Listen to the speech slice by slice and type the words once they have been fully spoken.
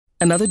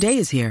Another day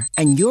is here,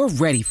 and you're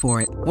ready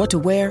for it. What to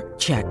wear?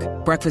 Check.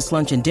 Breakfast,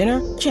 lunch, and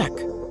dinner? Check.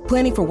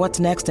 Planning for what's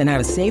next and how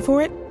to save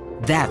for it?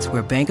 That's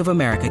where Bank of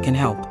America can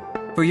help.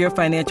 For your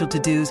financial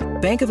to-dos,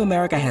 Bank of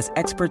America has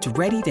experts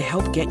ready to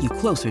help get you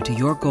closer to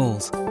your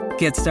goals.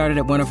 Get started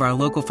at one of our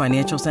local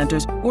financial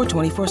centers or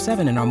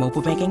 24/7 in our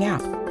mobile banking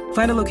app.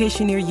 Find a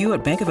location near you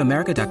at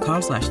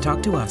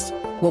bankofamerica.com/talktous.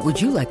 What would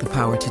you like the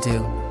power to do?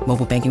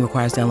 Mobile banking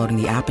requires downloading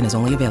the app and is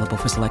only available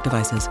for select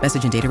devices.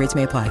 Message and data rates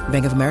may apply.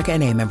 Bank of America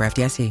N.A., member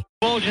FDIC.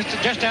 Ball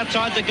just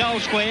outside the goal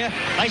square.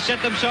 They set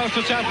themselves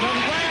for South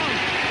Melbourne. Round.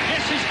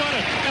 Yes, he's got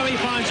it. Now he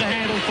finds a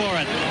handle for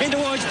it. In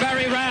towards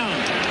Barry Round.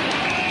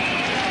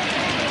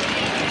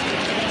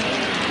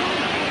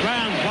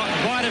 Round,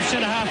 wide of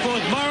centre-half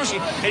forward. Morris.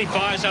 He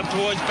fires up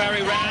towards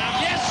Barry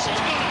Round. Yes, he's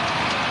got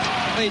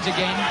it. Leads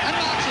again and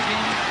marks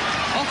again.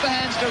 Off the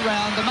hands to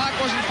Round. The mark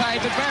wasn't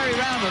paid, but Barry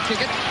Round will kick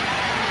it.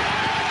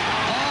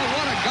 Oh,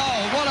 what a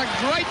goal. What a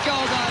great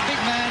goal by a big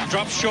man.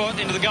 Drops short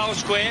into the goal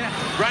square.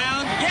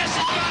 Round. Yes,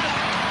 he's got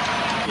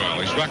it. Well,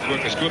 his ruck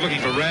work is good.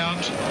 Looking for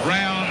Round.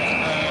 Round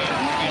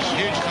is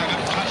huge. Came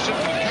up, touched it,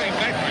 but came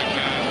back with a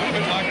little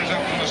bit like he's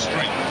up on the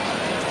street.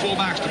 4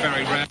 marks to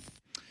Barry Round.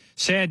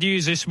 Sad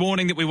news this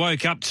morning that we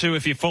woke up to,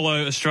 if you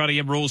follow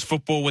Australian rules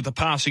football, with the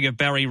passing of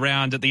Barry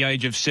Round at the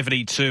age of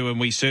 72, and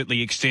we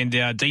certainly extend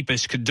our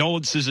deepest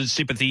condolences and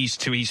sympathies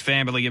to his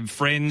family and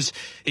friends.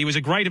 He was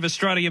a great of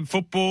Australian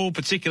football,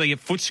 particularly at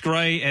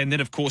Footscray, and then,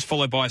 of course,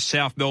 followed by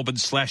South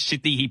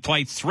Melbourne/Sydney. He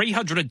played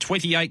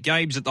 328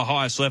 games at the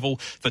highest level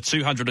for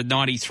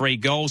 293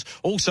 goals.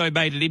 Also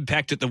made an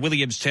impact at the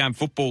Williamstown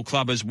Football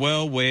Club as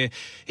well, where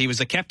he was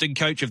the captain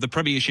coach of the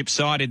Premiership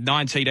side in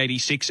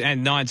 1986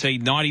 and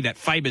 1990. That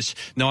famous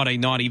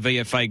 1990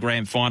 VFA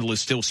Grand Final is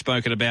still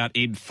spoken about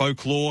in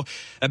folklore.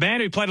 A man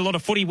who played a lot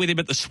of footy with him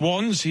at the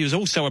Swans. He was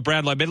also a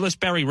Brownlow medalist.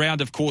 Barry Round,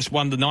 of course,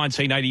 won the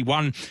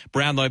 1981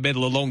 Brownlow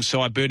medal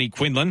alongside Bernie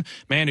Quinlan.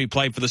 Man who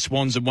played for the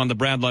Swans and won the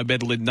Brownlow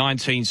medal in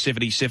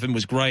 1977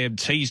 was Graham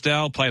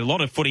Teasdale. Played a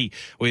lot of footy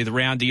with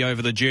Roundy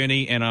over the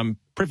journey, and I'm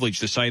privileged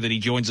to say that he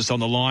joins us on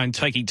the line,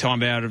 taking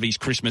time out of his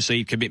Christmas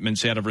Eve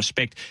commitments out of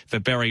respect for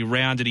Barry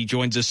Round, and he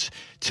joins us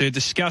to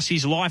discuss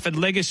his life and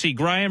legacy.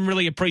 Graham,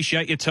 really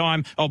appreciate your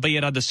time,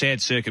 albeit under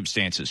sad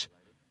circumstances.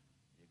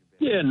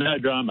 Yeah, no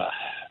drama.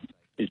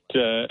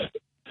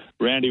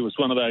 Roundy was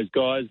one of those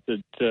guys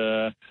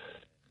that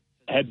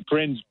had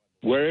friends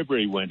wherever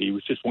he went. He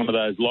was just one of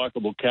those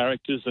likeable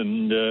characters,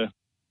 and to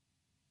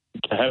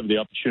have the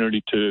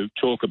opportunity to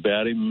talk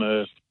about him,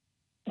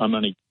 I'm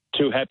only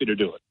too happy to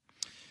do it.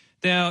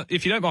 Now,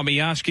 if you don't mind me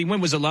asking,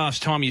 when was the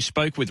last time you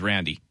spoke with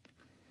Roundy?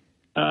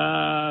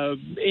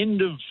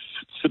 End of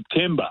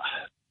September.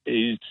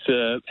 His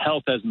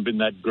health hasn't been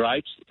that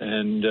great,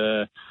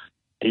 and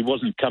he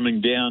wasn't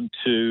coming down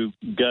to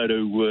go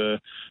to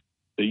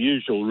the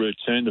usual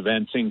routine, the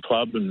Van Sing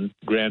Club and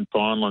Grand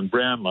Final and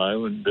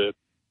Brownlow, and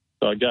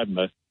so I gave him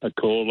a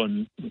call,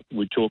 and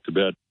we talked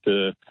about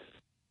the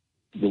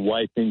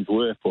way things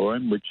were for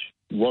him, which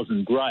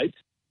wasn't great,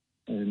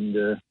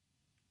 and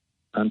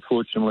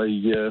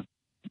unfortunately,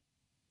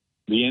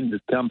 the end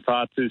has come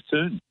far too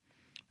soon.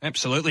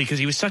 Absolutely, because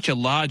he was such a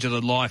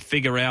larger-than-life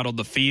figure out on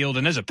the field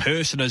and as a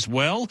person as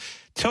well.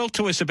 Tell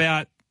to us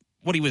about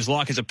what he was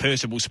like as a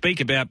person. We'll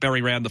speak about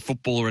Barry Round, the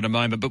footballer, in a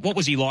moment, but what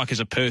was he like as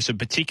a person,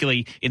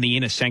 particularly in the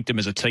inner sanctum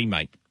as a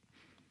teammate?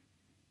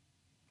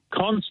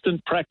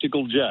 Constant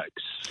practical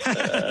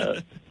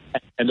jokes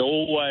and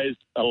always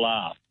a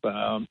laugh.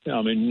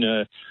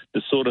 The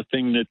sort of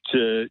thing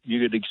that you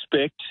could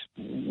expect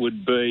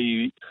would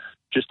be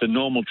just a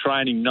normal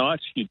training night.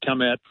 You'd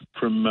come out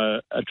from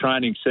a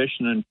training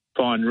session and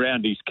find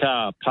Roundy's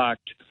car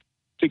parked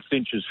 6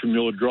 inches from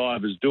your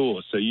driver's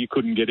door, so you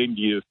couldn't get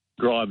into your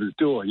driver's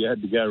door. You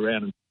had to go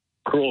around and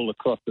crawl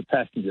across the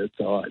passenger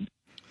side.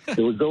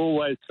 There was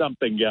always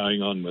something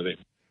going on with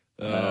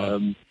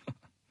him.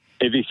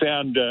 If he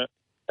found a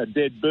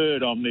dead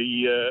bird on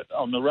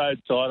the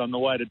roadside on the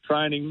way to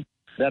training,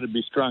 that'd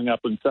be strung up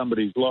in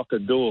somebody's locker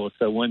door,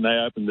 so when they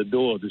opened the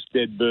door, this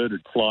dead bird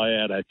would fly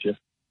out at you.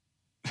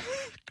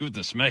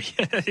 Goodness me.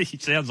 He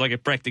sounds like a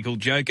practical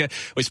joker.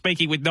 We're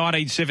speaking with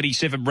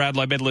 1977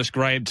 Brownlow medalist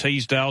Graham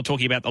Teasdale,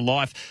 talking about the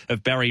life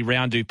of Barry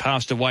Round, who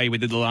passed away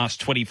within the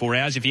last 24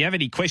 hours. If you have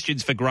any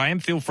questions for Graham,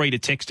 feel free to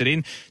text it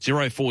in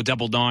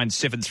 0499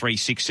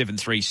 736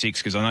 736,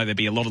 because I know there'll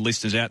be a lot of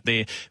listeners out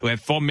there who have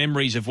fond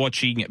memories of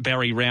watching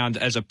Barry Round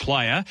as a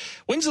player.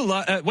 When's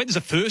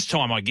the first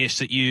time, I guess,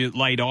 that you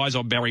laid eyes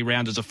on Barry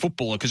Round as a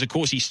footballer? Because, of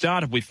course, he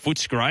started with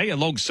Footscray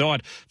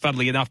alongside,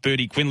 funnily enough,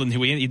 Bernie Quinlan,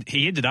 who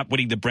he ended up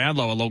winning the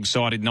Brownlow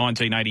alongside in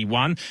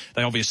 1981.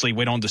 They obviously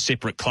went on to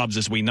separate clubs,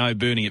 as we know,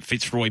 Bernie at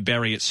Fitzroy,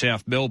 Barry at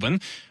South Melbourne.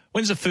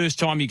 When's the first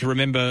time you can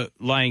remember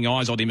laying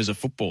eyes on him as a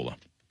footballer?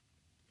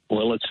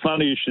 Well, it's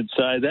funny you should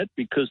say that,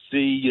 because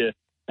I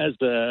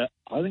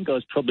think I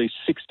was probably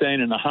 16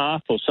 and a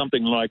half or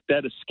something like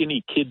that, a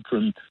skinny kid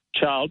from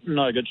Charlton.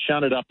 I got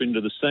shunted up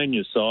into the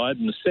senior side,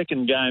 and the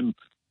second game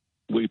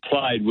we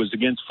played was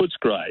against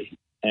Footscray,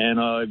 and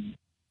I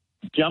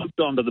jumped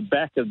onto the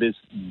back of this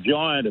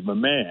giant of a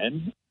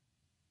man,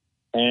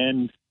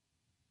 and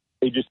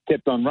he just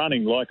kept on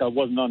running like I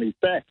wasn't on his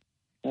back.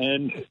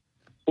 And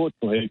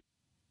fortunately,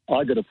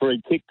 I got a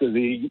free kick because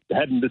he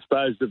hadn't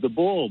disposed of the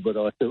ball. But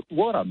I thought,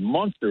 what a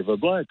monster of a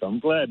bloke. I'm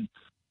glad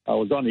I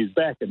was on his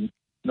back and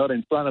not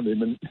in front of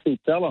him, and he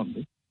fell on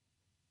me.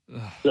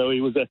 So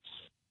he was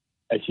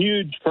a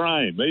huge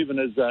frame, even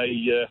as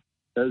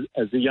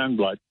a young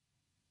bloke.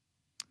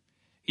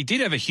 He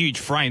did have a huge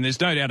frame, there's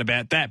no doubt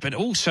about that, but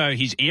also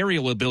his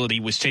aerial ability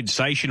was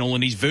sensational,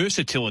 and his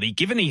versatility.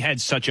 Given he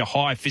had such a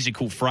high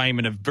physical frame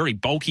and a very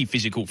bulky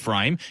physical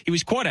frame, he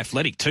was quite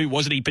athletic too,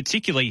 wasn't he?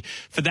 Particularly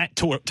for that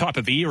type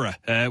of era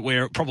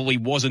where it probably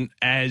wasn't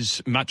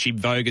as much in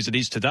vogue as it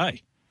is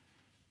today.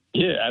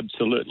 Yeah,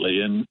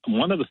 absolutely. And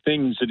one of the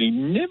things that he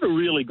never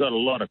really got a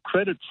lot of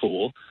credit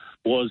for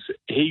was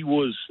he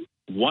was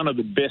one of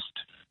the best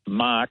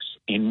marks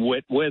in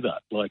wet weather.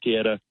 Like, he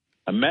had a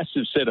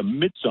massive set of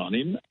mitts on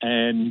him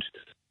and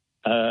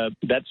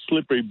that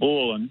slippery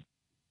ball. And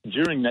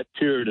during that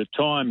period of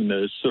time in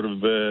the sort of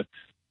the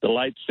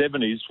late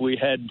 70s, we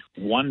had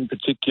one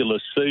particular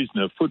season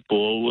of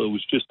football where it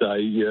was just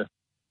the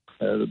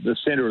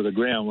centre of the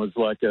ground was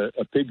like a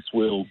pig's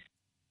wheel,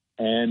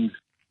 and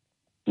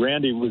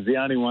Roundy was the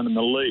only one in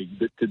the league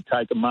that could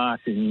take a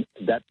mark in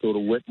that sort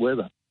of wet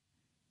weather.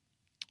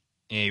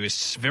 Yeah, he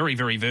was very,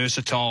 very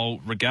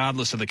versatile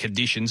regardless of the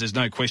conditions. There's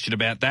no question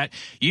about that.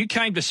 You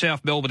came to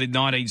South Melbourne in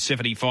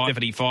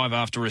 1975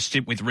 after a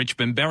stint with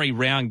Richmond. Barry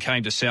Round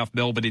came to South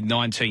Melbourne in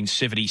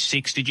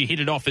 1976. Did you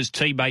hit it off as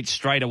teammates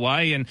straight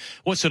away? And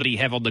what sort of did he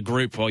have on the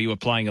group while you were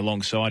playing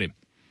alongside him?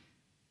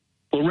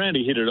 Well,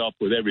 Roundy hit it off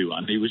with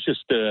everyone. He was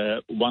just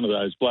one of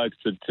those blokes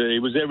that he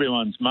was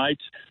everyone's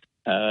mate.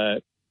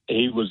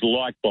 He was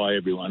liked by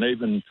everyone,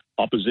 even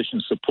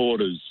opposition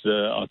supporters.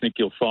 I think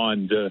you'll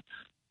find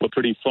were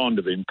pretty fond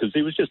of him because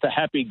he was just a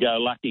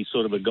happy-go-lucky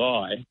sort of a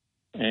guy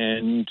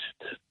and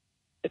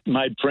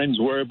made friends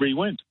wherever he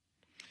went.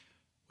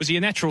 Was he a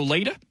natural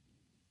leader?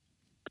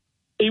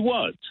 He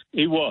was.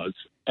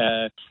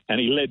 And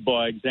he led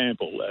by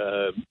example.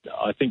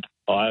 I think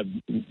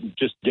I'm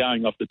just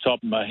going off the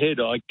top of my head,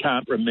 I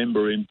can't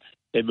remember him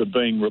ever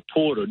being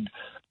reported.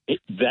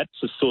 That's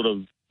the sort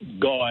of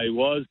guy he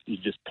was. He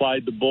just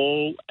played the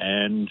ball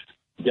and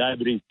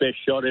gave it his best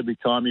shot every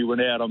time he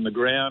went out on the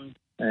ground,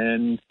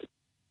 and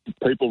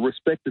people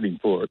respected him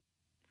for it.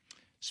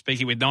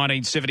 Speaking with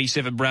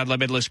 1977 Brownlow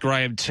medalist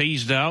Graham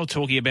Teasdale,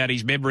 talking about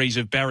his memories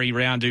of Barry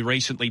Round, who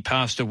recently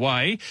passed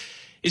away.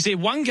 Is there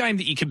one game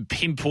that you can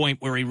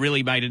pinpoint where he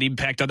really made an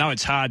impact? I know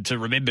it's hard to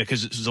remember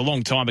because it was a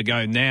long time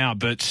ago now,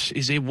 but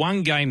is there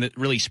one game that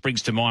really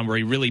springs to mind where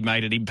he really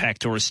made an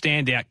impact, or a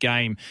standout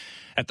game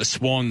at the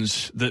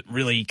Swans that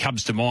really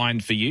comes to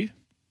mind for you?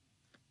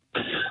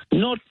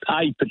 Not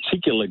a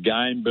particular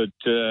game, but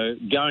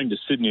going to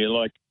Sydney,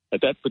 like at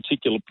that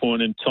particular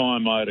point in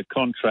time, I had a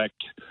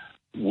contract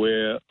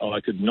where I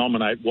could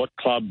nominate what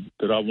club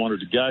that I wanted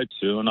to go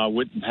to, and I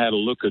went and had a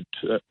look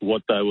at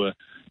what they were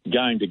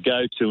going to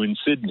go to in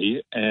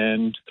Sydney,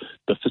 and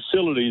the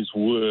facilities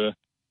were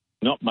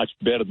not much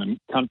better than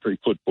country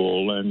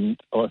football. And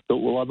I thought,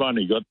 well, I've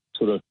only got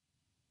sort of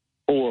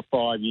 4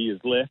 or 5 years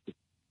left.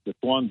 The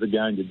Swans are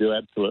going to do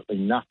absolutely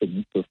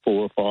nothing for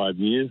 4 or 5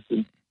 years,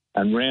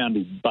 and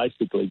Roundy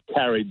basically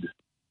carried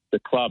the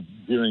club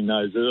during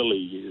those early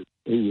years.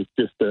 He was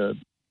just a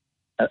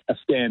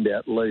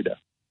standout leader.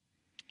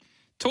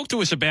 Talk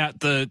to us about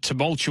the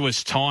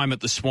tumultuous time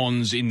at the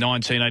Swans in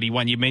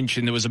 1981. You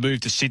mentioned there was a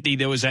move to Sydney.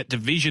 There was that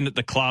division at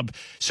the club,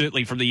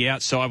 certainly from the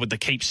outside, with the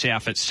Keep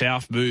South at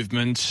South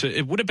movement.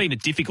 It would have been a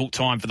difficult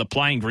time for the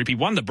playing group. He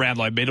won the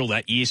Brownlow medal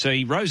that year, so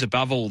he rose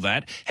above all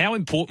that. How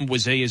important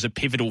was he as a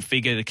pivotal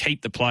figure to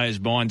keep the players'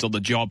 minds on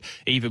the job,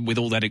 even with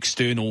all that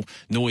external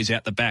noise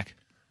out the back?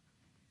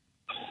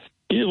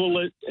 Yeah,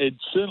 well, it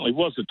certainly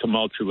was a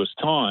tumultuous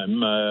time.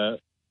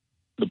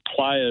 The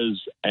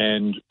players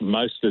and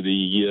most of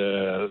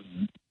the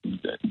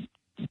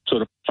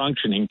sort of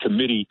functioning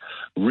committee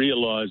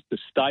realised the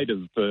state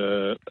of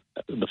the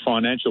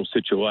financial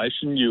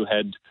situation. You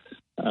had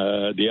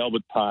the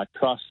Albert Park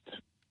Trust,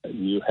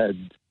 you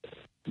had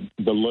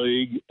the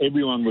league.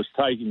 Everyone was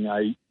taking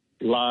a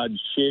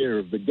large share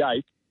of the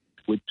gate,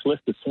 which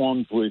left the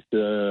Swans with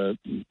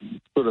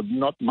sort of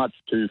not much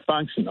to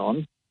function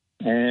on.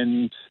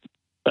 And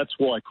that's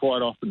why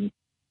quite often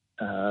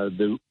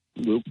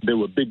there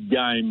were big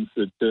games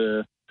that,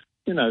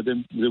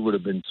 there would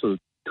have been sort of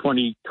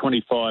 20,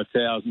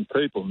 25,000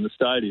 people in the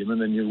stadium. And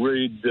then you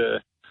read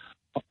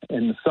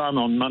in the Sun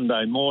on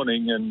Monday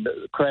morning and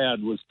the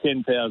crowd was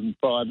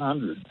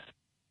 10,500.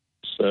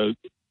 So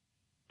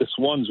the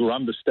Swans were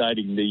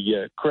understating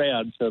the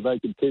crowd so they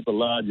could keep a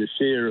larger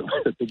share of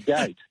it at the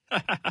gate.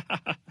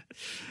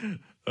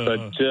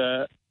 But...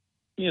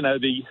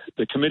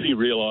 the committee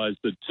realised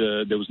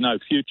that there was no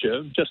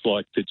future, just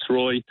like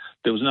Fitzroy,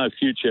 there was no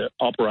future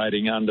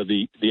operating under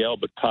the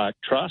Albert Park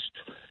Trust.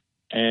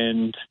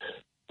 And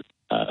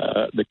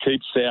the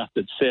Keep South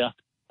at South,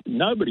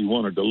 nobody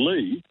wanted to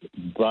leave,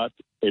 but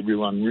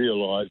everyone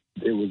realised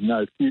there was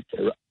no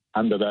future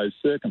under those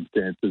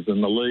circumstances.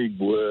 And the league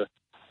were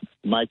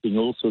making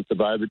all sorts of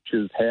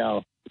overtures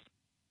how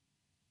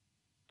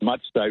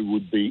much they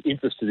would be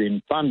interested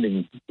in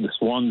funding the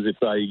Swans if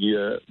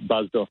they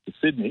buzzed off to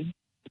Sydney.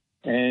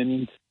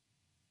 And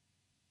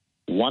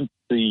once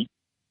the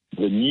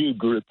new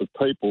group of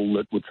people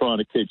that were trying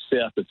to keep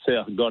South at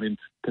South got in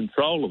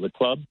control of the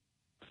club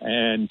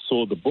and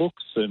saw the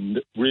books and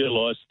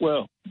realised,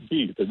 well,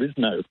 gee, there is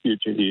no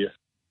future here.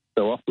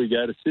 So off we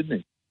go to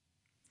Sydney.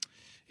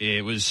 Yeah,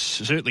 it was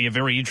certainly a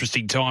very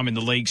interesting time in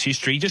the league's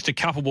history. Just a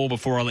couple more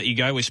before I let you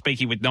go. We're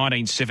speaking with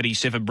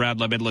 1977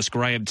 Brownlow medalist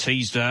Graham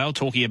Teasdale,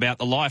 talking about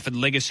the life and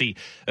legacy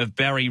of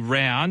Barry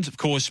Round. Of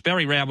course,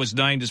 Barry Round was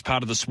named as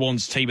part of the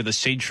Swans team of the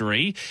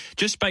century.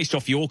 Just based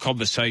off your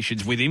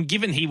conversations with him,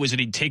 given he was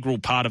an integral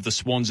part of the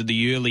Swans in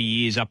the early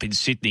years up in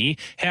Sydney,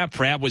 how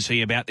proud was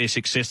he about their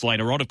success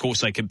later on? Of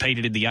course, they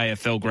competed in the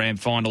AFL Grand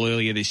Final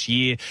earlier this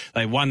year.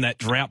 They won that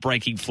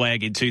drought-breaking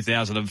flag in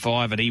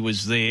 2005, and he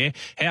was there.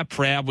 How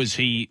proud was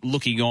he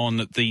looking on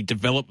at the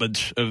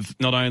development of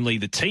not only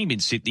the team in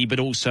Sydney, but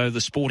also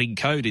the sporting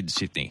code in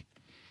Sydney?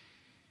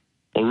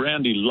 Well,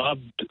 Roundy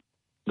loved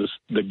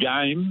the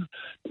game.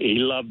 He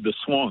loved the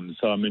Swans.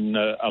 I mean,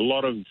 a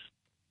lot of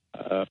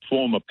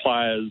former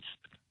players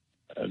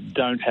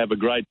don't have a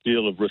great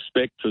deal of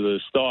respect for the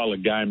style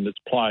of game that's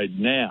played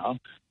now,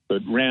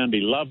 but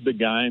Roundy loved the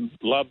game,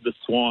 loved the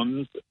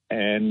Swans,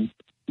 and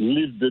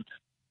lived it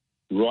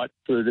right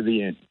through to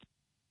the end.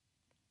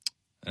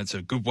 That's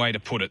a good way to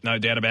put it, no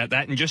doubt about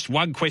that. And just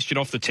one question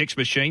off the text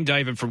machine.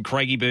 David from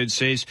Craigiebird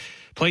says,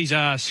 please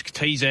ask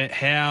Teaser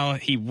how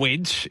he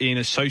went in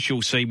a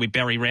social scene with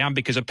Barry Round,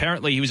 because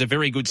apparently he was a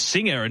very good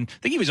singer, and I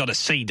think he was on a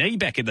CD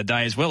back in the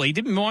day as well. He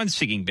didn't mind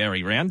singing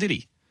Barry Round, did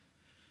he?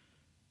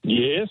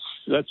 Yes,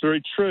 that's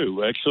very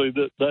true. Actually,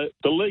 the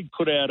league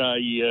put out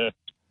a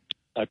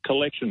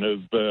collection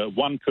of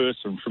one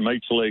person from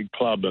each league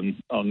club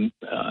on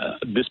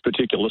this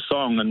particular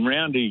song, and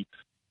Roundy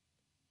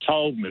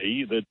told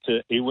me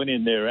that he went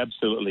in there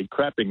absolutely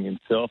crapping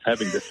himself,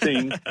 having to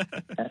sing,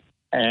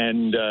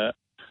 and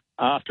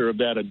after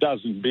about a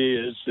dozen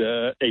beers,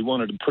 he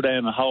wanted to put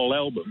down a whole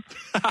album.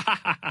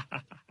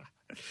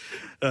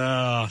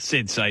 Oh,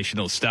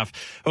 sensational stuff.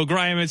 Well,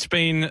 Graham, it's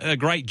been a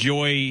great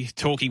joy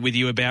talking with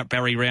you about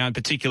Barry Round,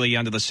 particularly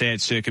under the sad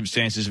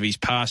circumstances of his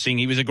passing.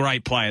 He was a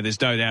great player,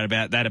 there's no doubt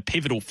about that, a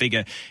pivotal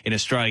figure in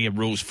Australian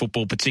rules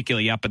football,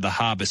 particularly up in the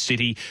Harbour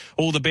City.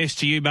 All the best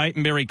to you, mate,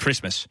 and Merry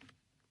Christmas.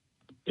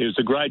 He was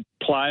a great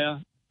player,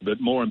 but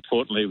more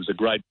importantly, he was a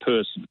great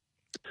person.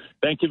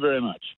 Thank you very much.